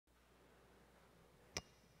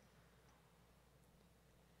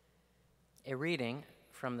A reading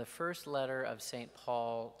from the first letter of St.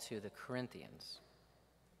 Paul to the Corinthians.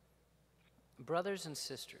 Brothers and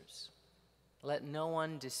sisters, let no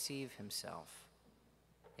one deceive himself.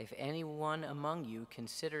 If anyone among you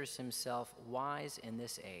considers himself wise in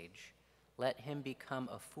this age, let him become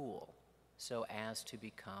a fool, so as to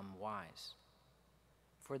become wise.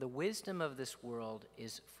 For the wisdom of this world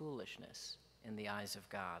is foolishness in the eyes of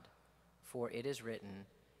God. For it is written,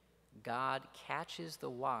 God catches the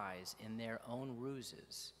wise in their own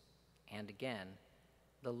ruses. And again,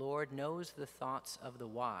 the Lord knows the thoughts of the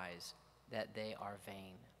wise, that they are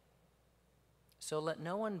vain. So let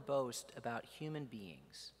no one boast about human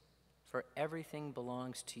beings, for everything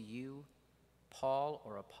belongs to you, Paul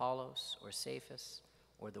or Apollos or Cephas,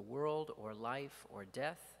 or the world or life or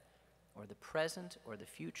death, or the present or the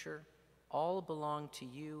future, all belong to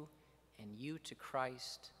you, and you to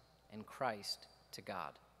Christ, and Christ to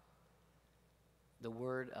God. The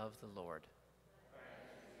word of the Lord.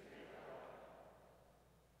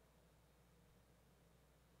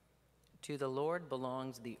 To the Lord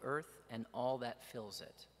belongs the earth and all that fills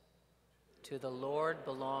it. To the Lord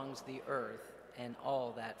belongs the earth and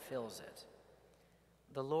all that fills it.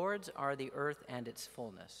 The Lord's are the earth and its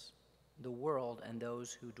fullness, the world and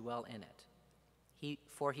those who dwell in it.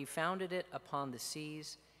 For he founded it upon the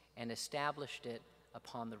seas and established it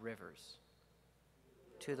upon the rivers.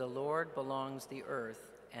 To the Lord belongs the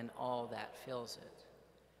earth and all that fills it.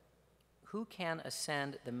 Who can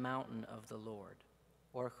ascend the mountain of the Lord,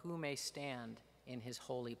 or who may stand in his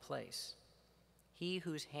holy place? He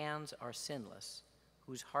whose hands are sinless,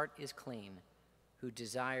 whose heart is clean, who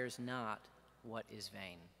desires not what is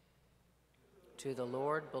vain. To the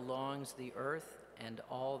Lord belongs the earth and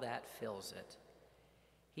all that fills it.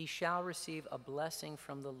 He shall receive a blessing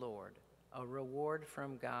from the Lord, a reward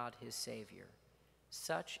from God his Savior.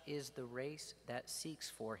 Such is the race that seeks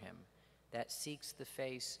for him, that seeks the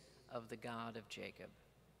face of the God of Jacob.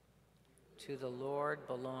 To the Lord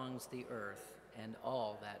belongs the earth and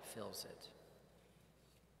all that fills it.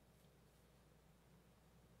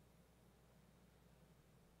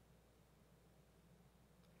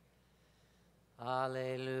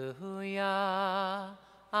 Alleluia,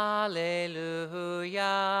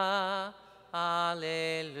 alleluia,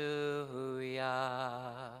 alleluia.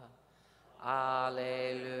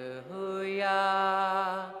 Alleluia,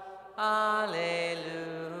 alleluia,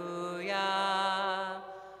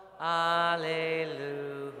 alleluia.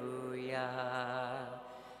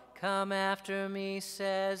 Come after me,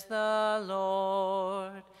 says the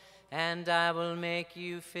Lord, and I will make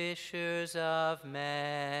you fishers of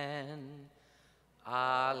men.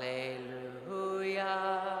 Alleluia.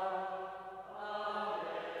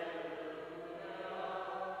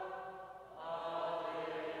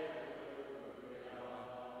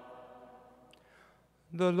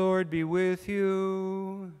 The Lord be with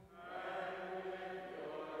you. And with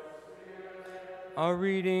your spirit. A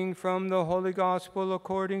reading from the Holy Gospel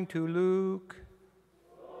according to Luke.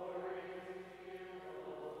 Glory to you,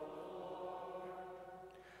 Lord.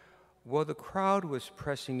 While the crowd was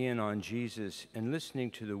pressing in on Jesus and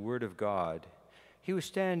listening to the word of God, he was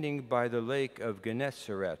standing by the lake of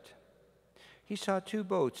Gennesaret. He saw two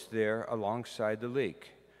boats there alongside the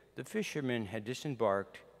lake. The fishermen had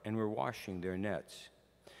disembarked and were washing their nets.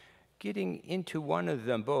 Getting into one of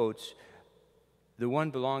the boats, the one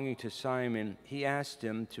belonging to Simon, he asked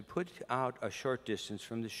him to put out a short distance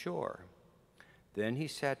from the shore. Then he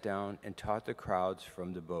sat down and taught the crowds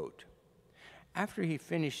from the boat. After he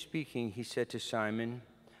finished speaking, he said to Simon,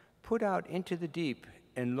 "Put out into the deep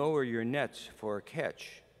and lower your nets for a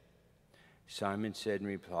catch." Simon said in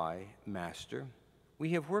reply, "Master,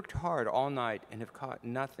 we have worked hard all night and have caught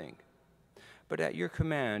nothing. But at your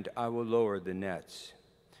command I will lower the nets."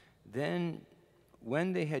 Then,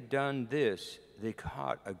 when they had done this, they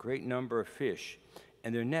caught a great number of fish,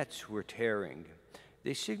 and their nets were tearing.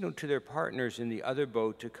 They signaled to their partners in the other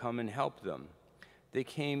boat to come and help them. They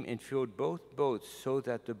came and filled both boats so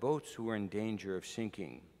that the boats were in danger of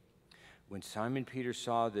sinking. When Simon Peter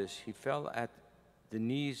saw this, he fell at the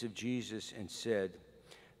knees of Jesus and said,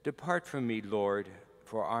 "Depart from me, Lord,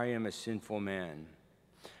 for I am a sinful man."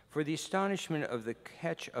 For the astonishment of the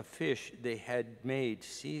catch of fish they had made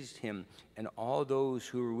seized him and all those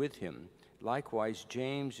who were with him, likewise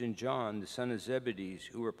James and John, the son of Zebedee,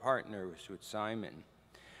 who were partners with Simon.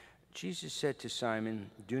 Jesus said to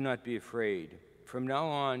Simon, "Do not be afraid. From now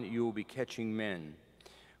on you will be catching men."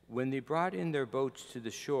 When they brought in their boats to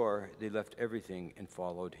the shore, they left everything and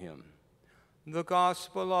followed him. The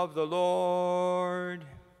Gospel of the Lord.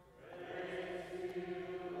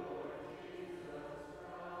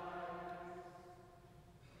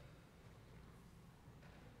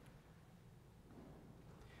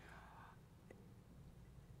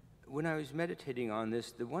 when I was meditating on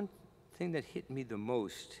this, the one thing that hit me the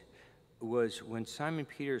most was when Simon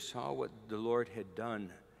Peter saw what the Lord had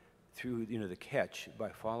done through the catch by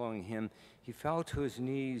following him. He fell to his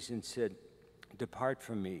knees and said, "Depart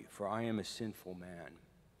from me, for I am a sinful man."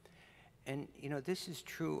 And this is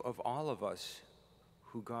true of all of us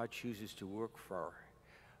who God chooses to work for.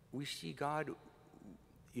 We see God,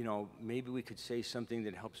 maybe we could say something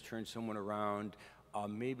that helps turn someone around.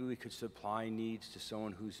 Maybe we could supply needs to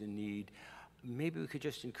someone who's in need. Maybe we could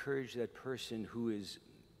just encourage that person who is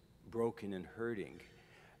broken and hurting.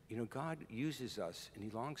 God uses us, and he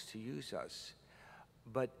longs to use us.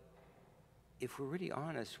 But if we're really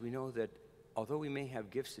honest, we know that although we may have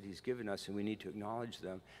gifts that he's given us and we need to acknowledge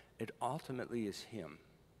them, it ultimately is him.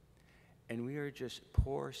 And we are just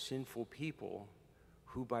poor, sinful people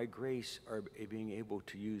who by grace are being able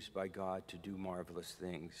to use by God to do marvelous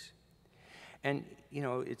things. And,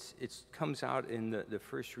 it comes out in the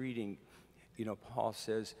first reading. Paul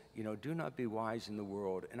says, do not be wise in the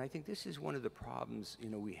world. And I think this is one of the problems,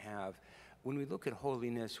 we have. When we look at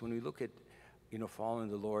holiness, when we look at,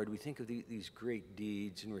 following the Lord, we think of these great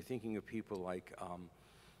deeds, and we're thinking of people like,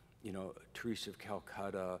 Teresa of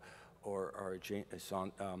Calcutta or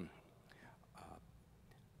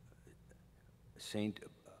Saint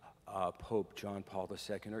Pope John Paul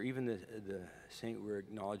II, or even the saint we're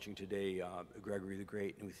acknowledging today, Gregory the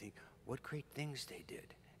Great, and we think, what great things they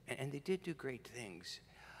did. And they did do great things.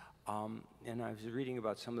 And I was reading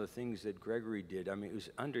about some of the things that Gregory did. I mean, it was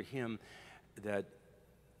under him that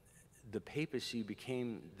the papacy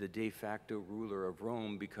became the de facto ruler of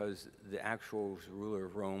Rome, because the actual ruler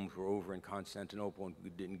of Rome were over in Constantinople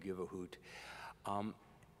and didn't give a hoot.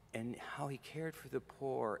 And how he cared for the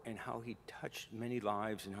poor, and how he touched many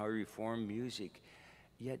lives, and how he reformed music.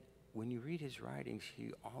 Yet, when you read his writings,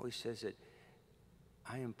 he always says that,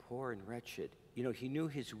 I am poor and wretched. He knew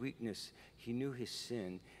his weakness. He knew his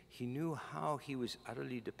sin. He knew how he was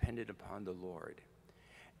utterly dependent upon the Lord.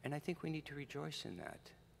 And I think we need to rejoice in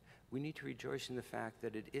that. We need to rejoice in the fact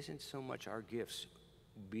that it isn't so much our gifts,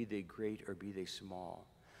 be they great or be they small,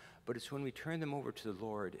 but it's when we turn them over to the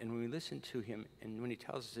Lord, and when we listen to him, and when he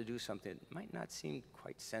tells us to do something that might not seem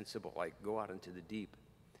quite sensible, like go out into the deep.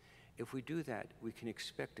 If we do that, we can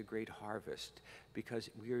expect a great harvest, because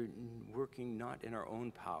we are working not in our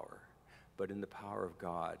own power, but in the power of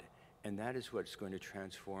God. And that is what's going to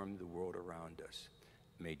transform the world around us.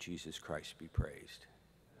 May Jesus Christ be praised.